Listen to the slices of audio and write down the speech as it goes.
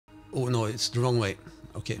Oh no, it's the wrong way.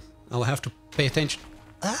 Okay, I'll have to pay attention.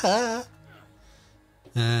 Ah!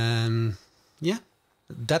 Yeah,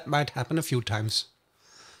 that might happen a few times.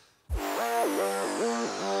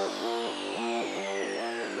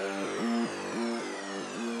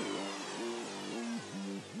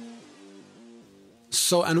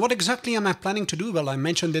 So, and what exactly am I planning to do? Well, I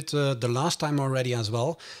mentioned it the last time already as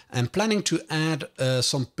well. I'm planning to add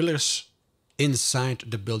some pillars inside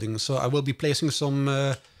the building. So I will be placing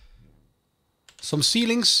some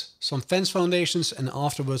ceilings, some fence foundations, and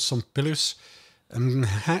afterwards some pillars. I'm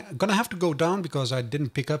gonna have to go down because I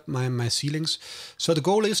didn't pick up my ceilings. So the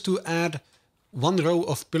goal is to add one row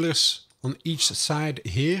of pillars on each side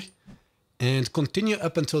here and continue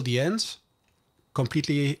up until the end,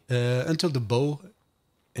 completely until the bow,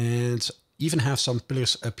 and even have some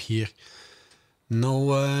pillars up here.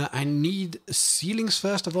 Now I need ceilings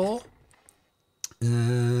first of all.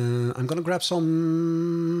 I'm gonna grab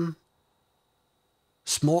some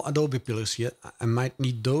small adobe pillars here. I might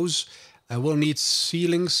need those. I will need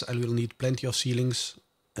ceilings. I will need plenty of ceilings.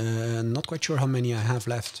 Not quite sure how many I have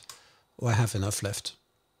left. Oh, I have enough left.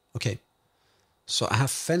 Okay. So I have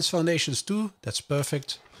fence foundations too. That's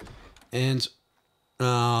perfect. And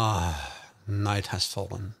night has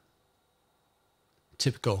fallen.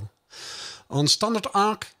 Typical. On standard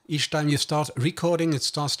Ark, each time you start recording, it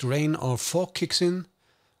starts to rain or fog kicks in.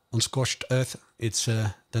 On Scorched Earth, it's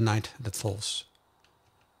the night that falls.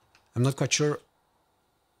 I'm not quite sure.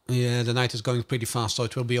 Yeah, the night is going pretty fast, so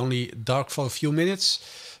it will be only dark for a few minutes.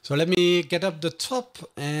 So let me get up the top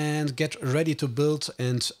and get ready to build,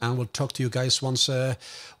 and I will talk to you guys once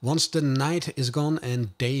the night is gone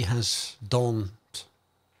and day has dawned,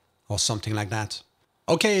 or something like that.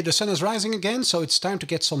 Okay, the sun is rising again, so it's time to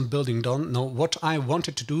get some building done. Now, what I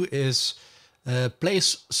wanted to do is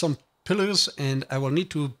place some pillars, and I will need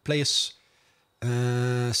to place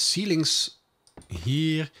ceilings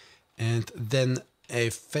here, and then a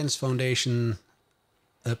fence foundation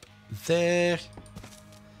up there.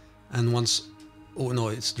 And once... Oh no,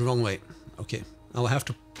 it's the wrong way. Okay, I'll have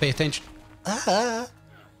to pay attention. Ah!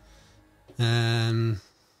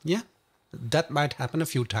 Yeah, that might happen a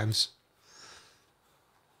few times.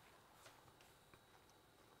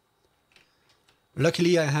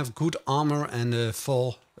 Luckily I have good armor, and the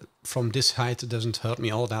fall from this height doesn't hurt me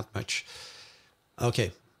all that much.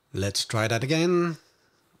 Okay, let's try that again.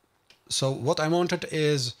 So what I wanted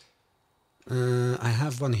is, I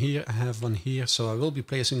have one here, I have one here, so I will be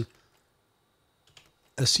placing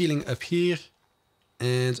a ceiling up here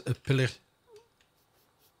and a pillar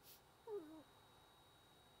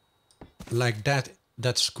like that.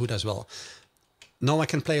 That's good as well. Now I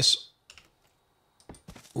can place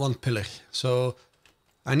one pillar. So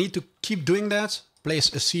I need to keep doing that.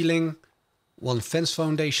 Place a ceiling, one fence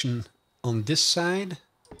foundation on this side,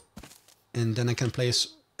 and then I can place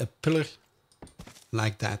a pillar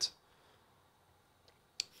like that.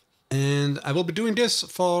 And I will be doing this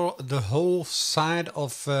for the whole side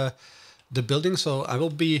of the building, so I will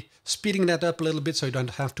be speeding that up a little bit so you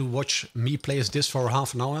don't have to watch me place this for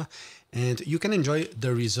half an hour, and you can enjoy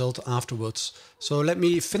the result afterwards. So let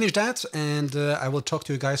me finish that, and I will talk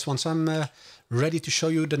to you guys once I'm ready to show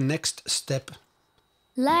you the next step.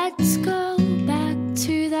 Let's go back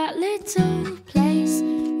to that little place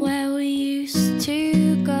where we used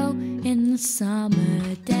to go in the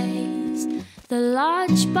summer days. The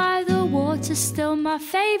lodge by the water's still my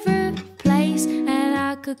favorite place, and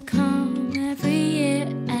I could come every year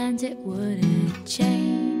and it wouldn't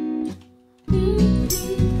change.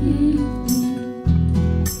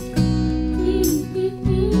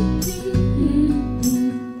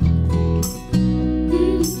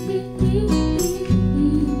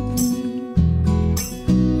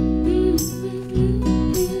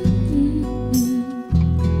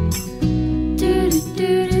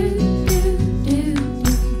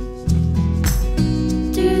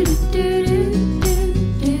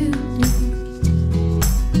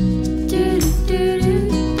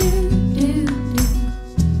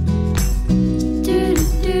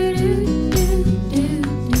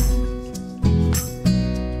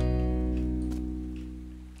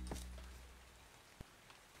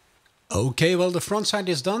 Okay, well, the front side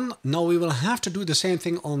is done. Now we will have to do the same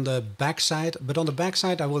thing on the back side, but on the back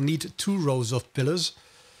side I will need 2 rows of pillars.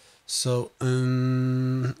 So,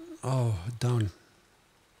 oh, down.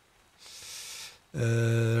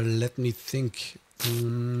 Let me think.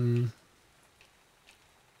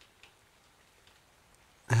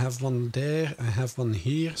 I have one there, I have one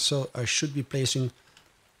here, so I should be placing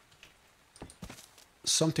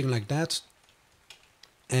something like that.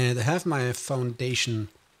 And I have my foundation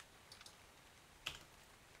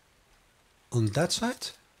on that side.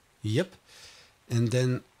 Yep. And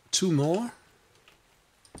then 2 more.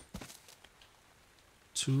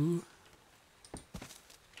 2.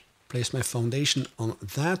 Place my foundation on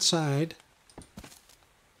that side.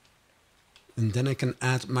 And then I can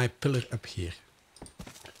add my pillar up here.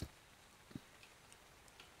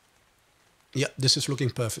 Yeah, this is looking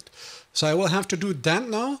perfect. So I will have to do that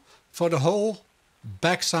now for the whole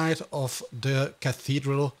backside of the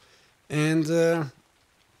cathedral. And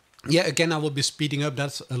yeah, again, I will be speeding up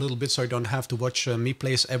that a little bit so I don't have to watch me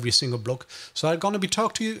place every single block. So I'm gonna be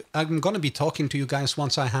talking to you guys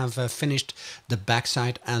once I have finished the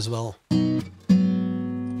backside as well.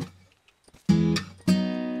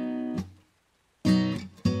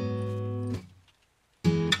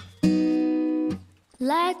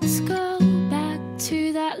 Let's go back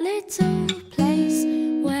to that little place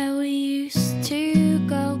where we used to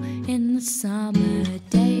go in the summer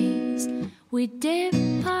days. We dip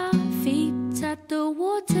our feet at the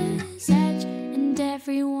water's edge, and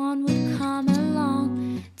everyone would come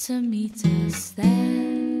along to meet us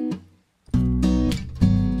there.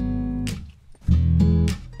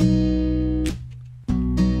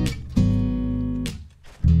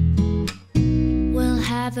 We'll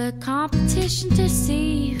have a competition to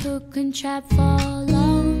see who can trap for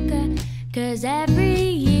longer, 'cause every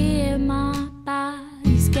year my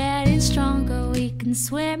body's getting stronger. We can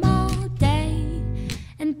swim all day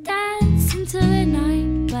and dance until the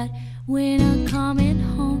night, but we're not coming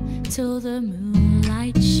home till the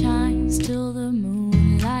moonlight shines, till the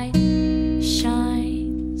moonlight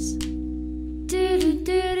shines. Do do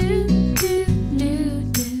do do do do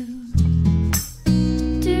do.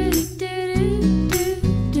 Do do do do do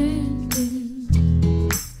do.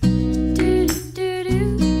 Do do do do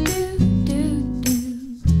do do.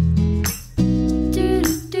 Do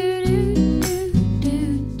do do do do.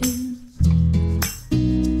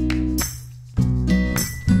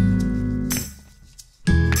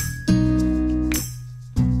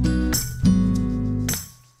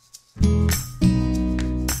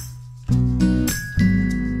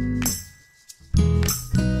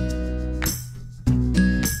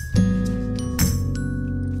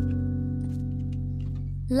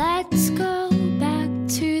 Let's go back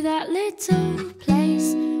to that little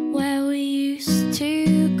place where we used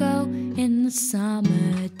to go in the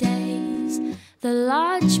summer days. The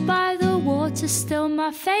lodge by the water's still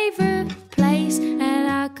my favorite place, and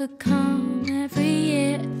I could come every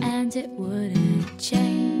year and it wouldn't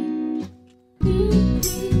change.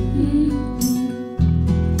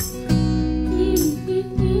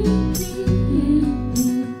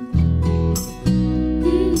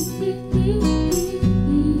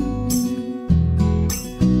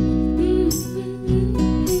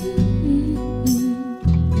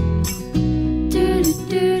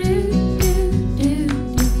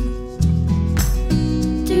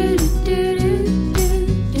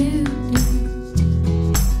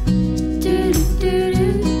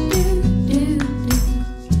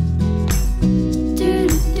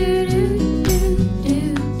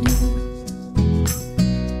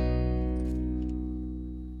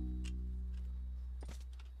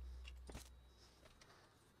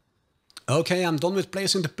 Okay, I'm done with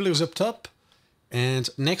placing the pillars up top. And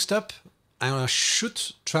next up, I should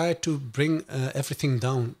try to bring everything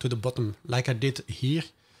down to the bottom, like I did here.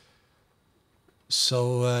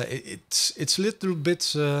 So it's a little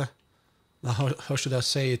bit, how should I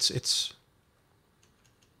say, it's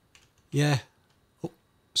yeah,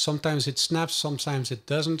 sometimes it snaps, sometimes it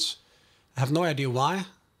doesn't. I have no idea why.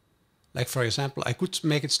 Like for example, I could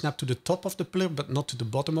make it snap to the top of the pillar, but not to the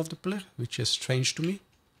bottom of the pillar, which is strange to me.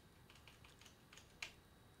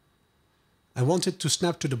 I want it to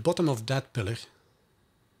snap to the bottom of that pillar.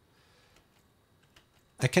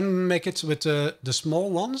 I can make it with the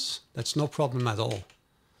small ones. That's no problem at all.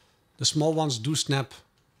 The small ones do snap.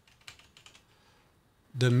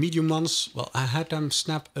 The medium ones, well, I had them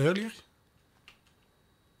snap earlier.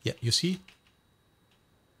 Yeah, you see?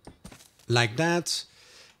 Like that.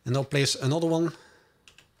 And I'll place another one.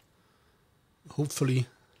 Hopefully.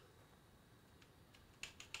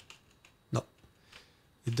 No.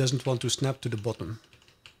 It doesn't want to snap to the bottom.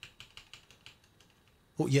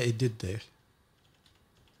 Oh yeah, it did there.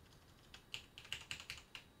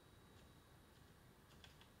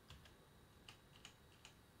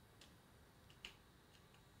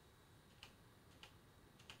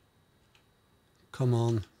 Come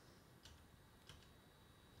on.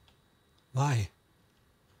 Why?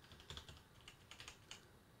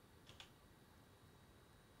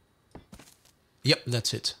 Yep,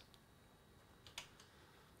 that's it.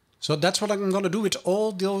 So that's what I'm going to do with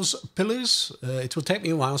all those pillars. It will take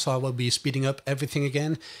me a while, so I will be speeding up everything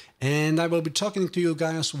again. And I will be talking to you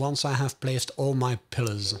guys once I have placed all my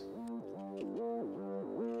pillars.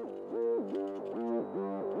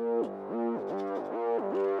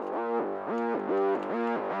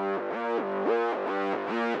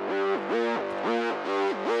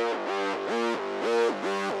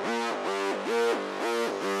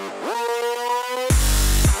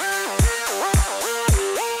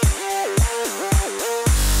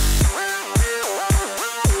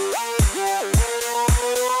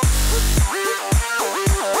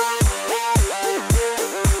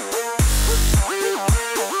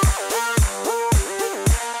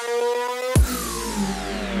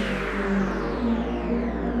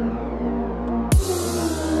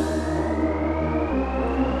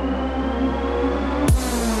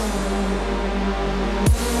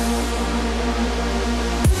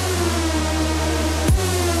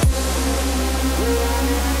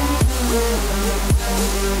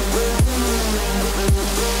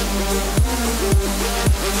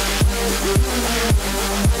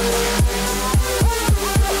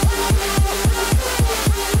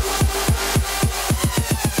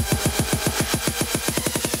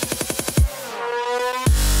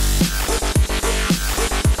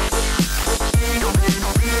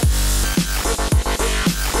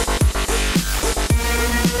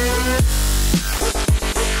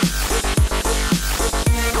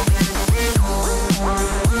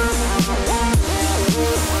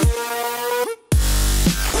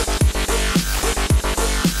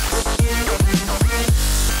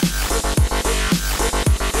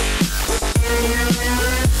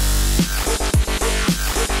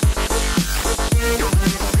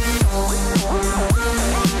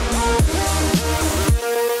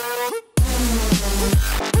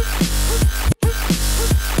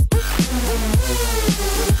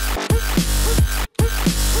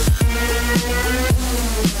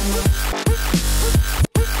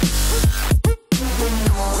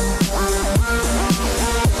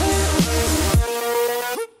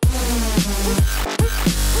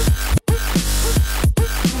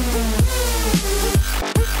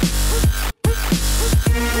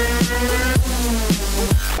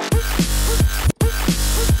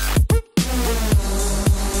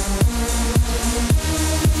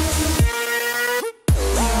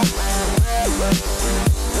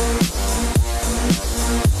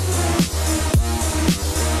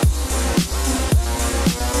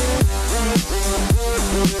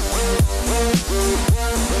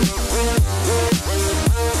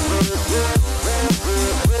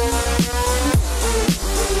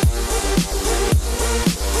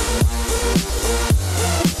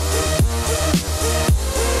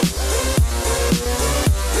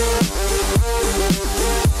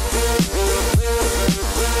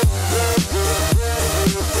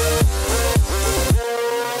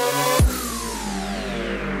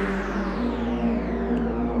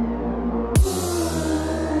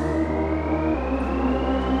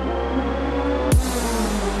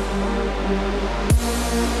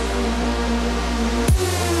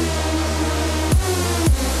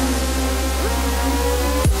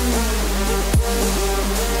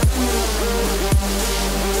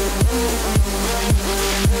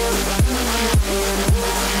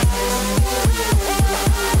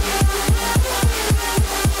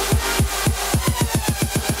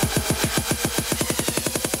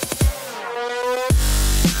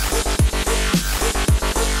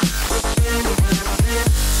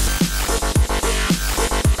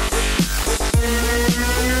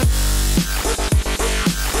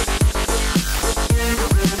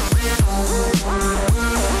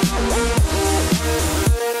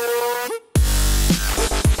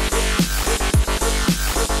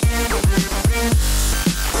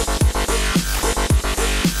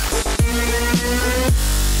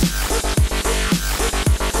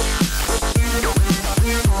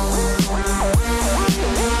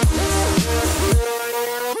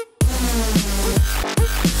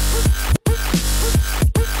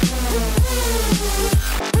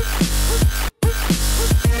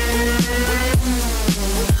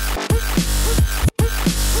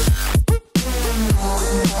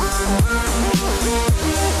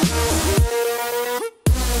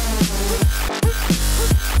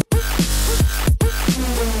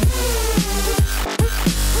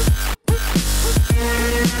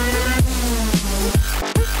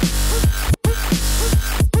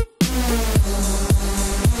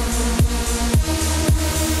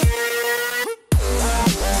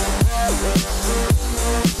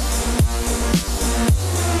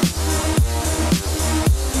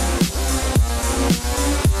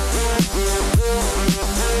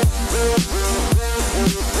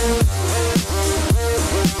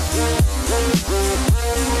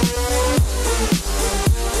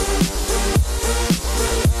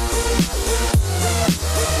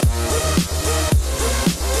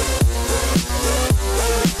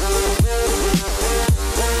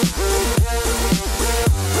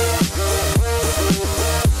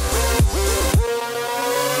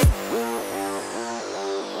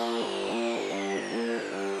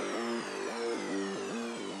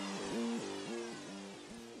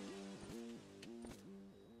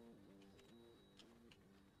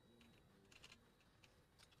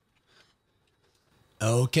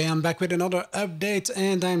 Okay, I'm back with another update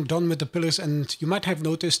and I'm done with the pillars, and you might have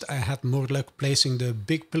noticed I had more luck placing the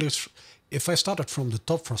big pillars if I started from the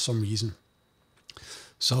top for some reason.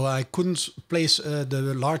 So I couldn't place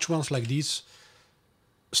the large ones like these.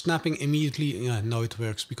 Snapping immediately, yeah, now it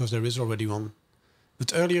works because there is already one.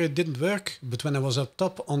 But earlier it didn't work, but when I was up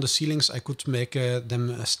top on the ceilings I could make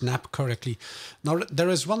them snap correctly. Now there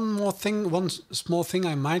is one more thing, one small thing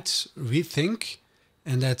I might rethink,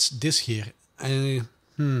 and that's this here.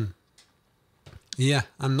 Yeah,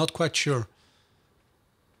 I'm not quite sure.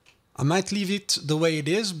 I might leave it the way it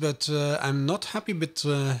is, but I'm not happy with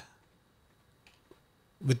the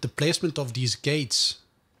placement of these gates.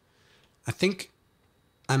 I think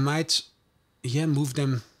I might, yeah, move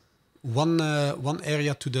them one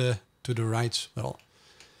area to the right. Well,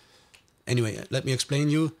 anyway, let me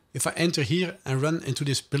explain you. If I enter here and run into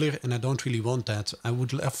this pillar, and I don't really want that, I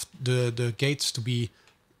would love the gates to be,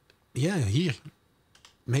 yeah, here.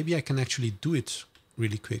 Maybe I can actually do it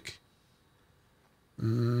really quick.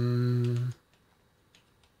 The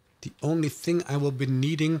only thing I will be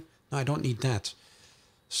needing, no, I don't need that.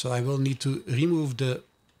 So I will need to remove the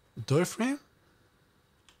door frame.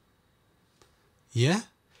 Yeah.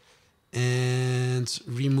 And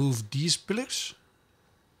remove these pillars.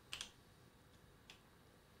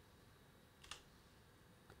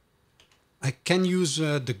 I can use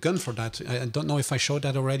the gun for that. I don't know if I showed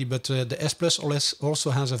that already, but the S Plus also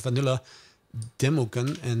has a vanilla demo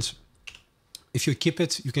gun, and if you keep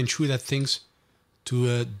it, you can shoot at things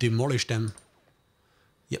to demolish them.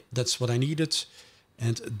 Yep, that's what I needed.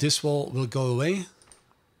 And this wall will go away.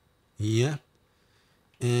 Yeah.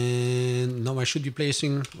 And now I should be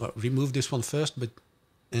placing, well, remove this one first,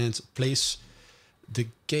 and place the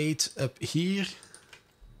gate up here.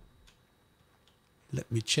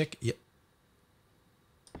 Let me check. Yep.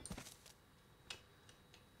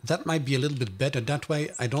 That might be a little bit better. That way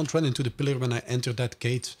I don't run into the pillar when I enter that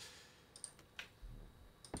gate.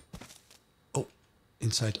 Oh,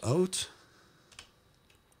 inside out.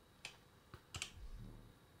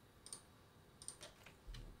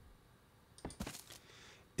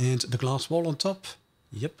 And the glass wall on top.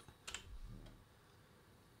 Yep.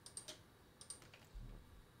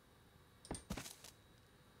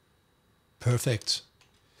 Perfect.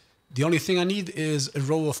 The only thing I need is a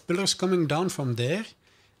row of pillars coming down from there.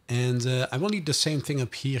 And I will need the same thing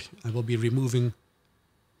up here. I will be removing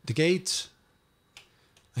the gate.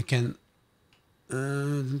 I can...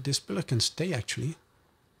 this pillar can stay actually.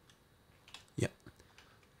 Yeah.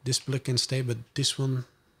 This pillar can stay, but this one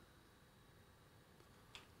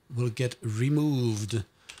will get removed.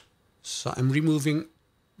 So I'm removing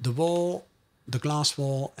the wall, the glass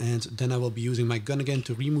wall, and then I will be using my gun again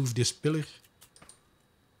to remove this pillar.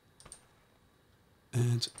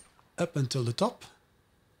 And up until the top.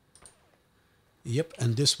 Yep,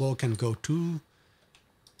 and this wall can go too.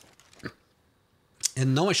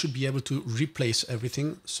 And now I should be able to replace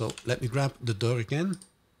everything. So let me grab the door again.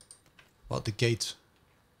 Well, the gate.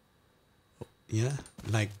 Oh, yeah,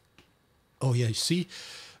 like... Oh yeah, you see?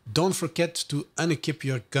 Don't forget to unequip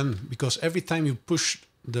your gun, because every time you push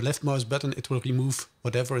the left mouse button, it will remove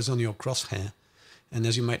whatever is on your crosshair. And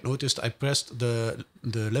as you might notice, I pressed the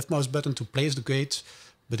left mouse button to place the gate,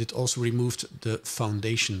 but it also removed the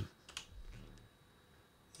foundation.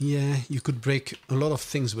 Yeah, you could break a lot of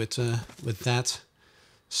things with that.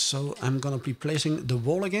 So I'm gonna be placing the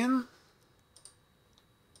wall again.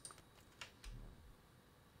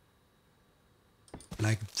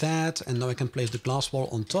 Like that, and now I can place the glass wall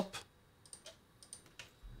on top.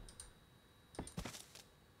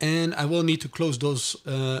 And I will need to close those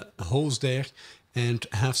holes there and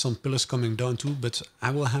have some pillars coming down too, but I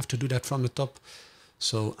will have to do that from the top.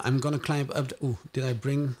 So I'm gonna climb up. Oh, did I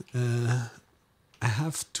bring... I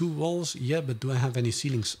have 2 walls, yeah, but do I have any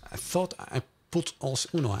ceilings? I thought I put also...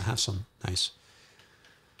 Oh no, I have some. Nice.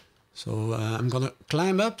 So I'm gonna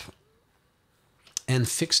climb up and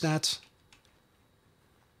fix that.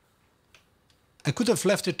 I could have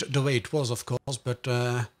left it the way it was, of course, but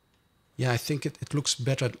yeah, I think it looks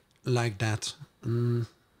better like that.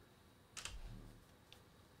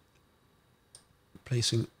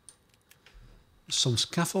 Placing some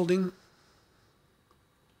scaffolding.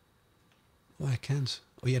 Oh, I can't.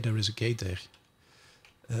 Oh yeah, there is a gate there.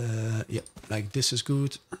 Yeah, like this is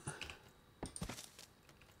good.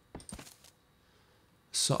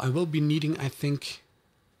 So I will be needing, I think...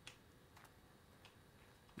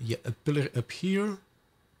 Yeah, a pillar up here.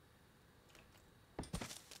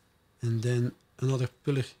 And then another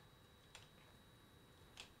pillar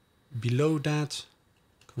below that.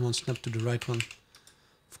 Come on, snap to the right one.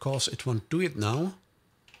 Of course, it won't do it now.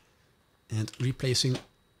 And replacing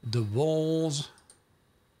the walls.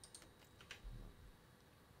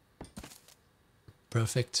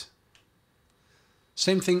 Perfect.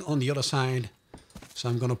 Same thing on the other side. So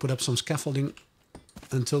I'm gonna put up some scaffolding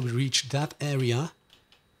until we reach that area.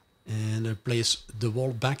 And I place the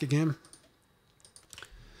wall back again.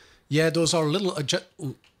 Yeah, those are little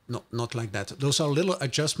no, not like that. Those are little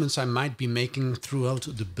adjustments I might be making throughout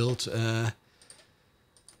the build.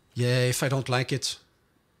 Yeah, if I don't like it,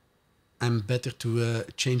 I'm better to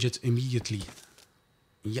change it immediately.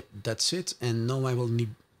 Yep, that's it. And now I will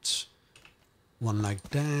need one like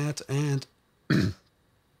that and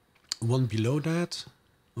one below that.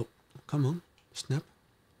 Oh, come on, snap.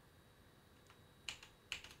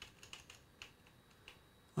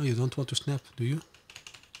 Oh, you don't want to snap, do you?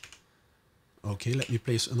 Okay, let me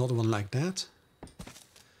place another one like that.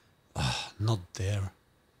 Ah, not there.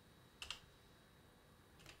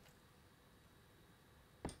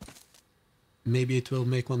 Maybe it will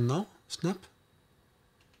make one now. Snap.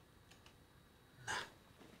 Nah.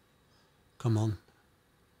 Come on.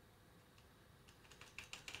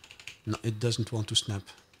 No, it doesn't want to snap.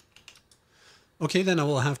 Okay, then I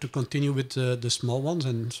will have to continue with the small ones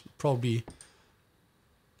and probably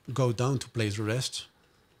go down to place the rest.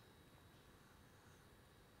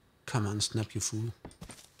 Come on, snap, you fool.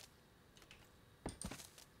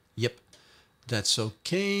 Yep, that's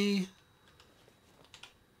okay.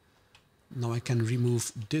 Now I can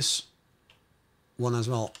remove this one as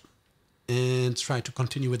well and try to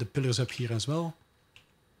continue with the pillars up here as well.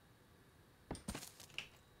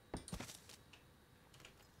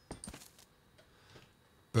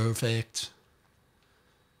 Perfect.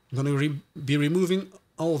 I'm gonna be removing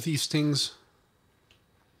all of these things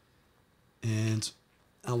and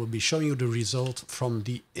I will be showing you the result from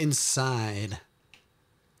the inside.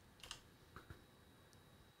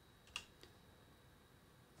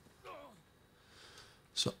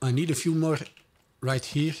 So I need a few more right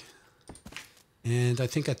here. And I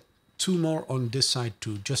think 2 more on this side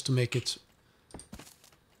too, just to make it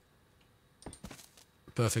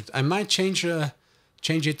perfect. I might change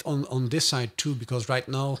it on this side too, because right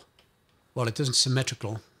now, well, it isn't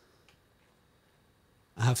symmetrical.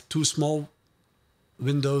 I have 2 small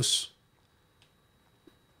windows,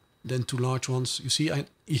 then 2 large ones. You see,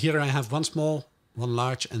 here I have 1 small, 1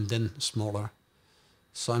 large, and then smaller.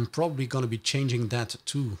 So I'm probably going to be changing that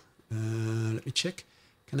too. Let me check.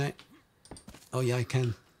 Can I? Oh yeah, I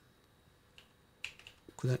can.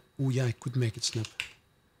 Could I? Oh yeah, I could make it snap.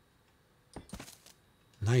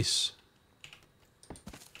 Nice.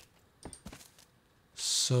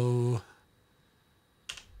 So,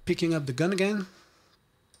 picking up the gun again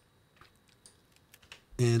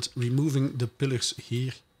and removing the pillars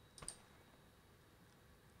here.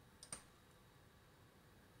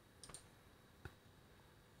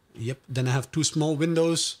 Yep, then I have 2 small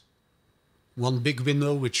windows, 1 big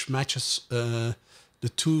window which matches the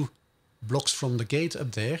 2 blocks from the gate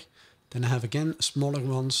up there. Then I have again smaller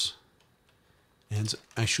ones, and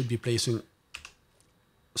I should be placing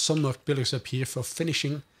some more pillars up here for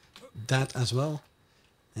finishing that as well.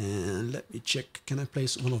 And let me check, can I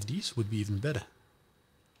place one of these? Would be even better.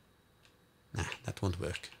 Nah, that won't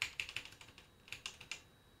work.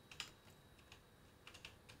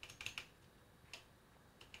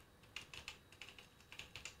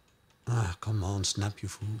 Ah, come on, snap, you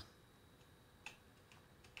fool.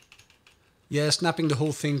 Yeah, snapping the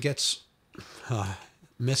whole thing gets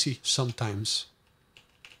messy sometimes.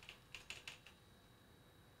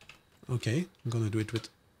 Okay, I'm gonna do it with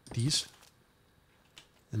these.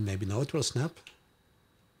 And maybe now it will snap.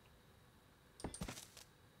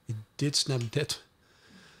 It did snap that.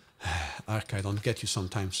 Ark, I don't get you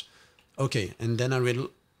sometimes. Okay, and then I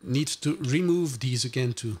will need to remove these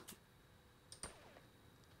again too.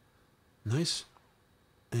 Nice.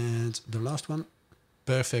 And the last one.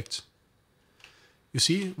 Perfect. You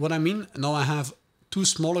see what I mean? Now I have 2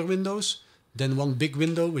 smaller windows, then 1 big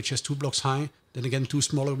window which is 2 blocks high, then again 2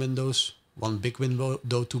 smaller windows, 1 big window,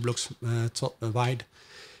 2 blocks wide.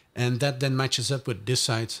 And that then matches up with this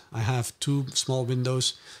side. I have 2 small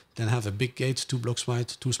windows, then I have a big gate, 2 blocks wide,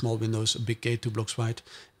 2 small windows, a big gate, 2 blocks wide,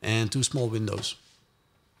 and 2 small windows.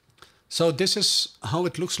 So this is how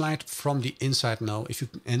it looks like from the inside now. If you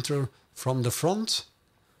enter from the front.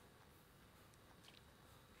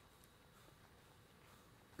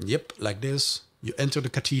 Yep, like this. You enter the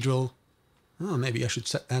cathedral. Oh, maybe I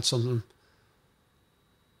should add some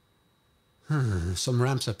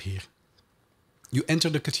ramps up here. You enter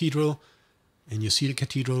the cathedral and you see the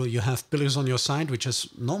cathedral. You have pillars on your side, which is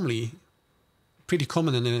normally pretty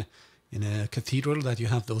common in a cathedral, that you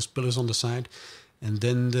have those pillars on the side. And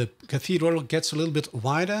then the cathedral gets a little bit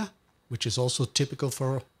wider, which is also typical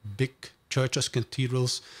for big churches,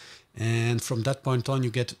 cathedrals. And from that point on, you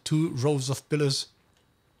get 2 rows of pillars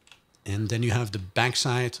And then you have the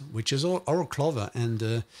backside, which is our clover.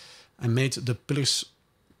 And I made the pillars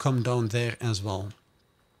come down there as well.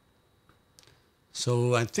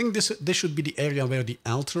 So I think this should be the area where the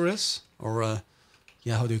altar is. Or,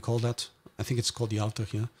 yeah, how do you call that? I think it's called the altar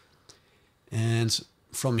here. And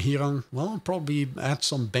from here on, well, probably add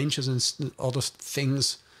some benches and other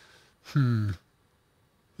things.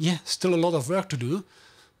 Yeah, still a lot of work to do.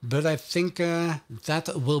 But I think that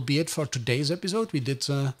will be it for today's episode. We did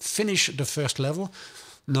finish the first level.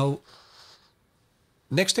 Now,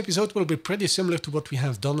 next episode will be pretty similar to what we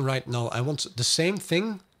have done right now. I want the same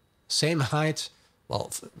thing, same height. Well,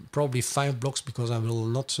 probably 5 blocks because I will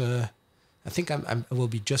not... I think I will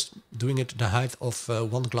be just doing it the height of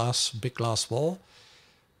one big glass wall.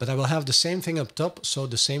 But I will have the same thing up top. So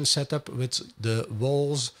the same setup with the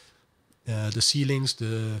walls, the ceilings,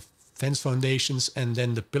 the fence foundations, and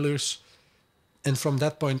then the pillars. And from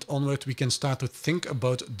that point onward, we can start to think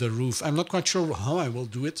about the roof. I'm not quite sure how I will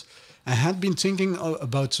do it. I had been thinking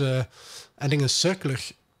about adding a circular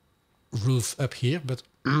roof up here, but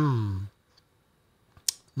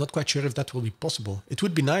not quite sure if that will be possible. It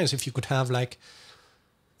would be nice if you could have like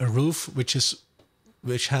a roof which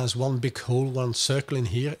has one big hole, one circle in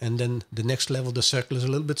here, and then the next level the circle is a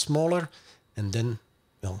little bit smaller, and then,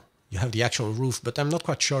 well, you have the actual roof. But I'm not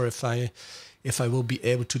quite sure if I will be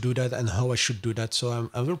able to do that and how I should do that. So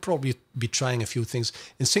I will probably be trying a few things.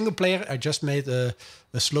 In single player, I just made a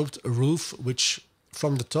sloped roof, which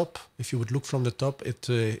from the top, if you would look from the top,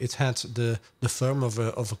 it had the form of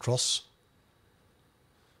a cross.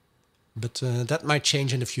 But that might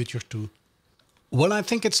change in the future too. Well, I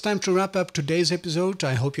think it's time to wrap up today's episode.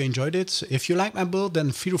 I hope you enjoyed it. If you like my build,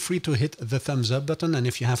 then feel free to hit the thumbs up button. And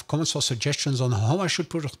if you have comments or suggestions on how I should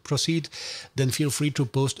proceed, then feel free to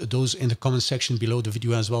post those in the comment section below the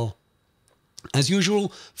video as well. As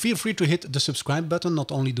usual, feel free to hit the subscribe button.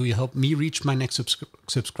 Not only do you help me reach my next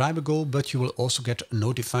subscriber goal, but you will also get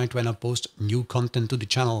notified when I post new content to the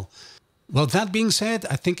channel. Well, that being said,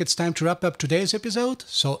 I think it's time to wrap up today's episode.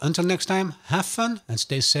 So until next time, have fun and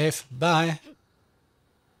stay safe. Bye.